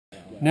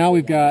now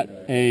we've got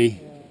a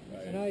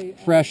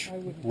fresh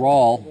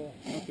Rawl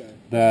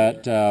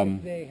that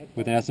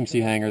with an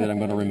SMC hanger that I'm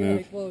going to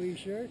remove,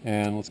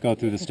 and let's go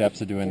through the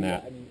steps of doing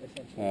that.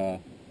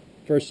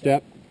 First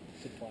step,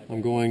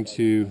 I'm going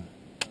to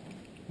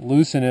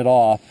loosen it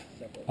off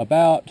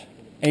about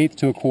 1/8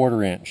 to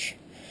 1/4 inch.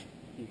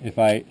 If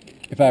I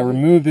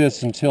remove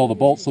this until the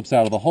bolt slips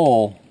out of the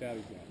hole,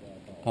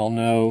 I'll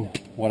know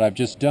what I've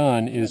just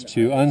done is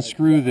to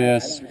unscrew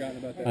this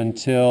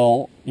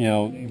until, you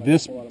know,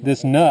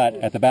 this nut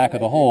at the back of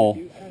the hole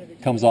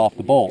comes off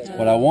the bolt.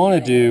 What I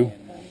want to do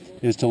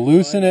is to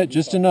loosen it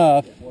just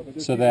enough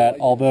so that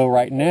although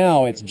right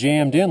now it's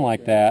jammed in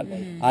like that,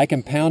 I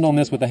can pound on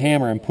this with a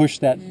hammer and push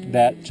that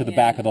to the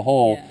back of the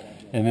hole,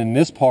 and then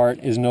this part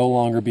is no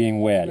longer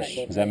being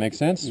wedged. Does that make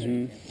sense?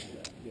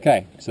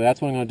 Okay, so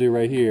that's what I'm going to do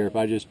right here. If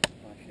I just...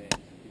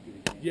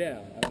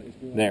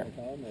 There.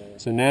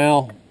 So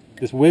now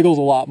this wiggles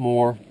a lot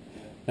more.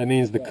 That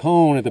means the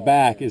cone at the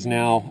back is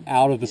now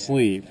out of the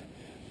sleeve.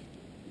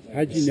 How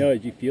did you know?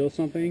 Did you feel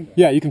something?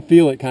 Yeah, you can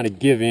feel it kind of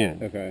give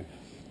in. Okay.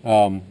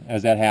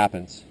 As that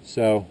happens.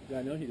 So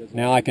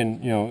now I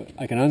can,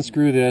 I can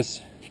unscrew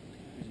this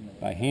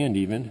by hand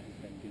even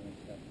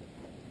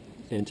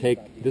and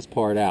take this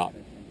part out.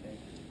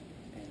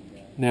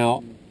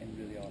 Now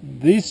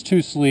these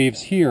two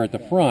sleeves here at the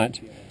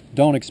front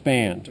don't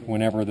expand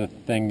whenever the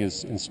thing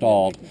is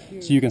installed,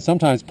 so you can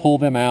sometimes pull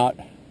them out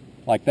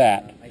like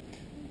that.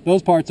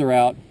 Those parts are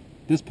out.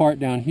 This part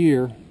down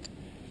here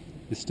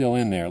is still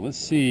in there. Let's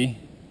see.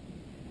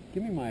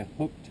 Give me my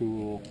hook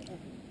tool.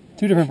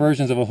 Two different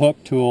versions of a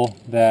hook tool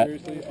that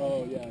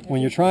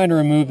when you're trying to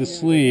remove the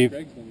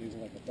sleeve,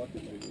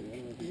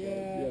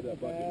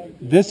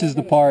 this is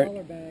the part,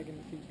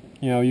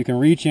 you can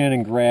reach in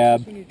and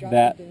grab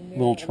that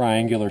little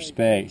triangular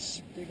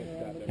space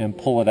and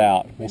pull it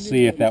out. We'll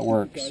see if that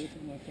works.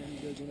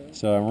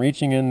 So I'm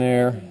reaching in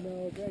there.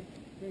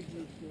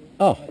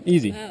 Oh,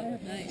 easy.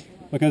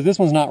 Because this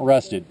one's not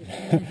rusted.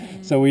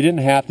 So we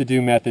didn't have to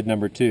do method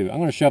number 2. I'm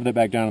going to shove that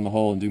back down in the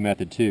hole and do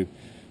method 2.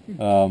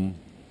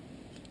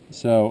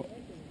 So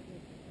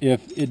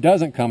if it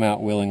doesn't come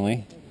out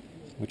willingly,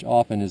 which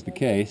often is the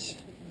case,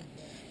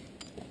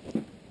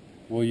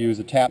 we'll use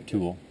a tap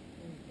tool.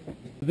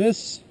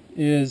 This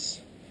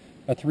is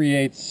a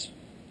 3/8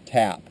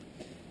 tap.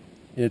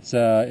 It's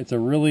a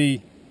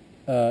really,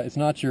 it's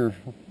not your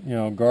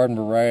garden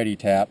variety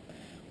tap,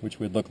 which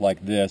would look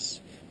like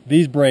this.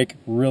 These break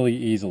really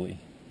easily.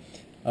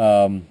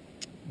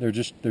 They're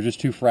just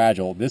too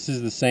fragile. This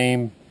is the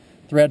same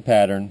thread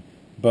pattern,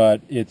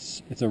 but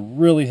it's a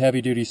really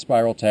heavy duty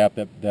spiral tap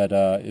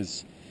that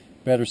is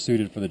better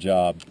suited for the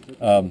job.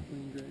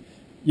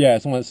 Yeah,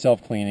 it's one that's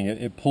self-cleaning.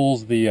 It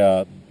pulls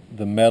the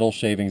metal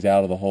shavings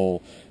out of the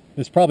hole.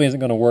 This probably isn't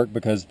going to work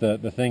because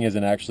the thing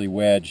isn't actually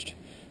wedged,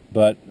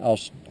 but I'll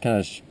kind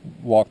of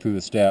walk through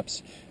the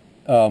steps.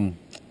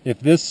 If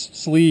this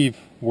sleeve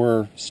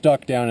were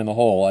stuck down in the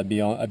hole, I'd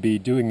be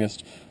doing this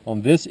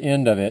on this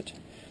end of it.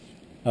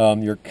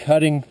 You're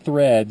cutting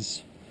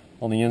threads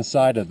on the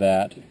inside of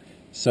that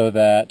so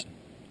that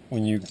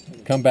when you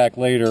come back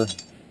later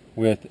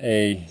with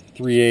a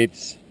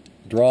 3/8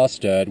 draw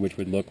stud, which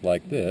would look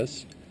like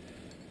this,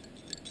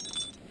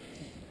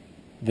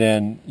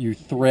 then you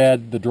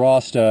thread the draw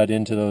stud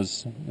into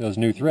those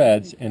new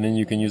threads, and then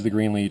you can use the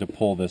Greenlee to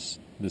pull this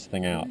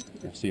thing out.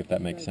 We'll see if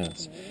that makes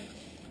sense.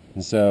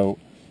 And so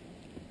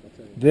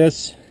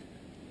this,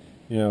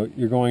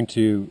 you're going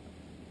to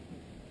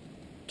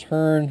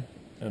turn.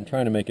 I'm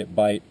trying to make it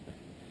bite.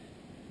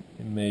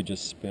 It may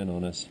just spin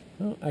on us.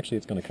 Oh, actually,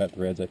 it's going to cut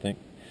threads, I think.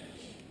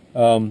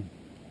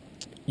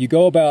 You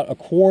go about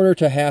 1/4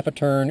 to 1/2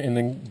 turn, and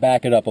then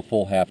back it up a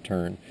full 1/2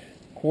 turn.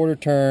 1/4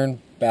 turn,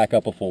 back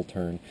up a full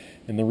turn.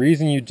 And the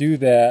reason you do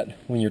that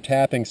when you're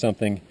tapping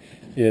something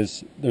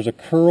is there's a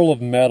curl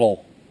of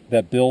metal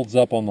that builds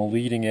up on the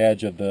leading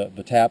edge of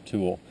the tap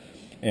tool,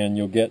 and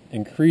you'll get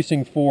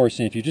increasing force,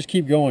 and if you just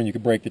keep going you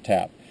could break the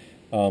tap.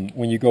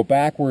 When you go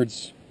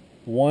backwards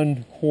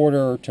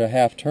 1/4 to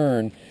 1/2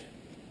 turn,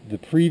 the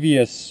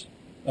previous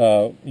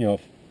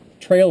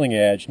trailing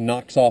edge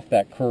knocks off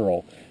that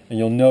curl, and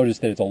you'll notice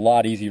that it's a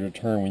lot easier to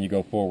turn when you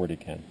go forward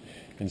again.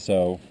 And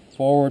so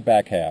forward,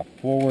 back half,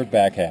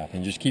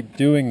 and just keep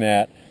doing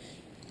that,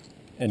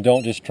 and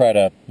don't just try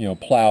to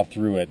plow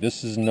through it.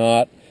 This is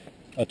not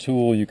a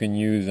tool you can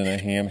use in a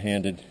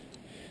ham-handed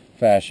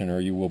fashion, or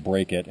you will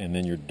break it and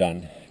then you're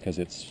done, because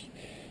it's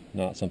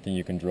not something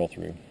you can drill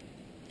through.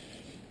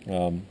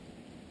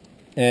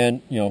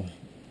 And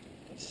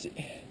let's see,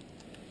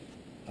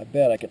 I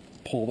bet I could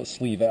pull the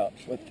sleeve out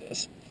with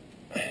this.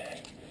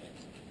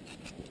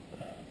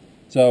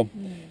 So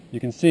you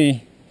can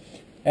see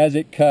as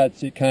it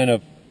cuts, it kind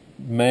of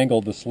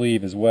mangled the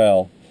sleeve as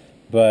well,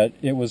 but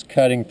it was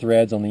cutting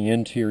threads on the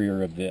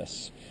interior of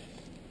this.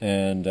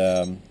 And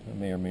I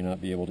may or may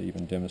not be able to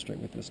even demonstrate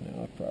with this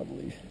now. I've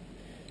probably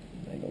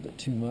mangled it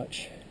too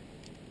much.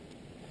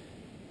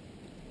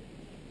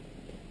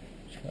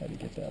 Try to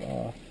get that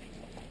off.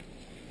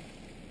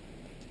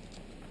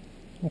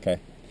 Okay,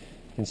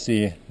 you can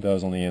see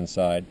those on the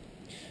inside.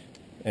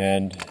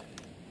 And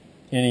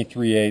any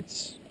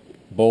 3/8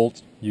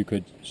 bolt, you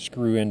could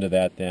screw into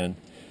that then,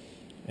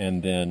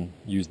 and then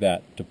use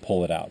that to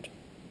pull it out.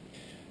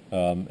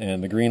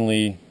 And the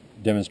Greenlee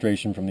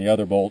demonstration from the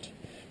other bolt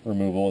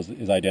removal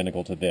is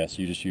identical to this.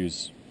 You just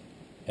use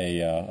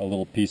a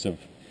little piece of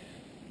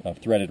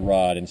threaded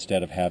rod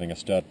instead of having a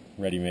stud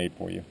ready-made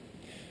for you.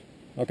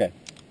 Okay,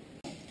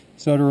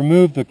 so to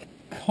remove the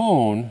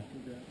cone,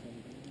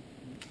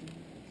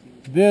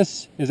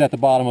 this is at the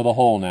bottom of the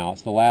hole now.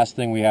 It's the last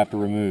thing we have to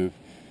remove.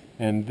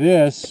 And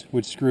this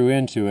would screw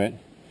into it,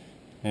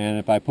 and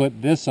if I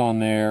put this on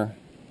there,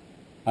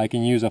 I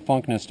can use a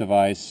funkness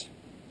device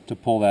to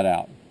pull that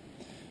out.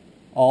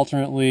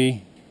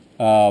 Alternately,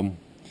 if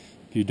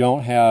you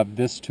don't have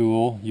this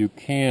tool, you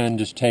can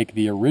just take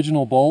the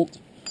original bolt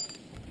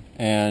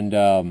and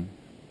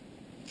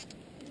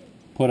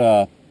put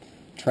a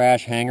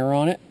trash hanger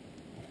on it.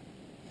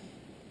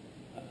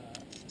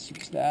 Let's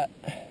use that.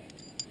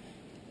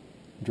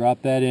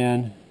 Drop that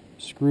in,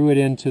 screw it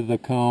into the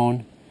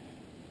cone,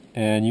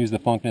 and use the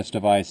funkness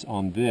device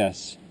on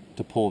this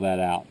to pull that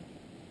out.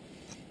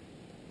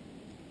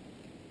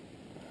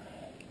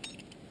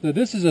 So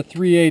this is a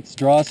 3/8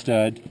 draw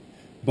stud,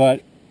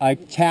 but I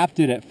tapped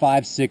it at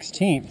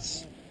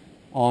 5/16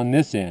 on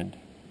this end,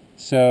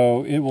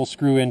 so it will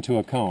screw into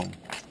a cone,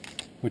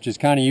 which is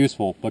kind of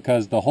useful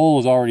because the hole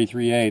is already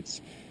 3/8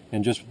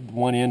 and just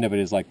one end of it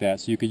is like that.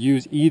 So you could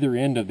use either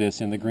end of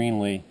this in the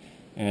Greenlee,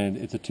 and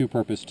it's a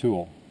two-purpose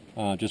tool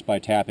just by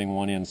tapping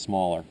one end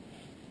smaller.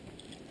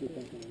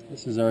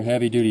 This is our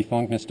heavy-duty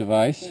funkness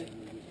device.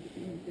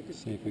 Let's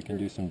see if we can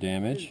do some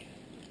damage.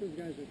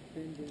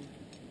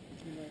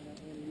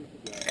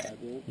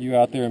 You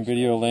out there in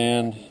video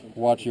land,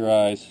 watch your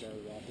eyes.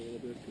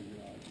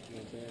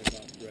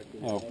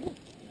 Oh,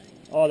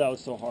 that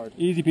was so hard.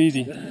 Easy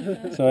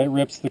peasy. So it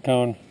rips the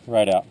cone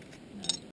right out.